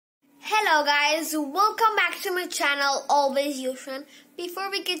Hello guys, welcome back to my channel, Always Yoshan.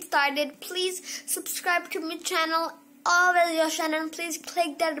 Before we get started, please subscribe to my channel, Always Yoshan, and please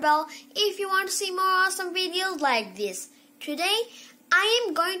click that bell if you want to see more awesome videos like this. Today, I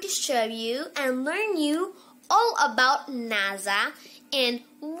am going to show you and learn you all about NASA and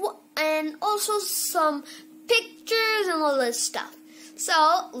also some pictures and all this stuff.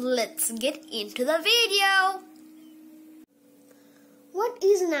 So, let's get into the video. What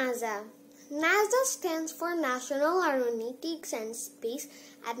is NASA? NASA stands for National Aeronautics and Space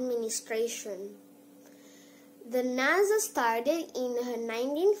Administration. The NASA started in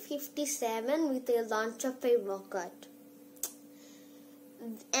 1957 with the launch of a rocket.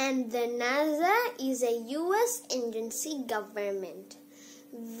 And the NASA is a US agency government.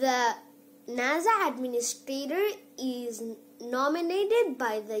 The NASA administrator is nominated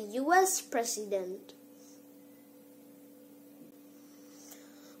by the US President.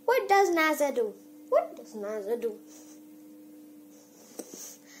 What does NASA do? What does NASA do?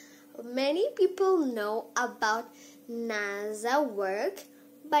 Many people know about NASA work,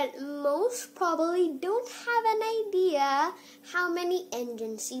 but most probably don't have an idea how many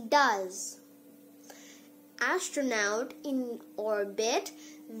agency does. Astronaut in orbit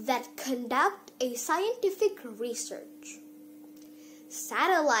that conduct a scientific research.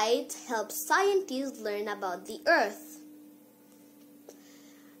 Satellites help scientists learn about the Earth.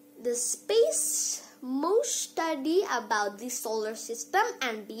 The space most study about the solar system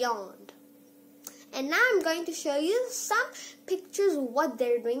and beyond. And now I'm going to show you some pictures of what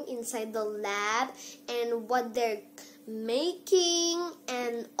they're doing inside the lab and what they're making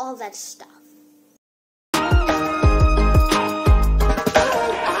and all that stuff.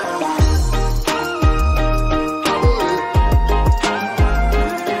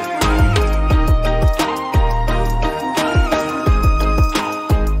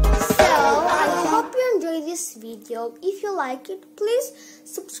 Video. If you like it, please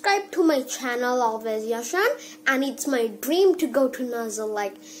subscribe to my channel, Always Yoshan, and it's my dream to go to NASA.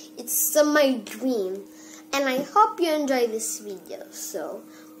 Like, it's my dream, and I hope you enjoy this video. So,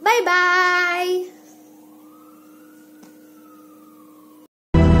 bye bye.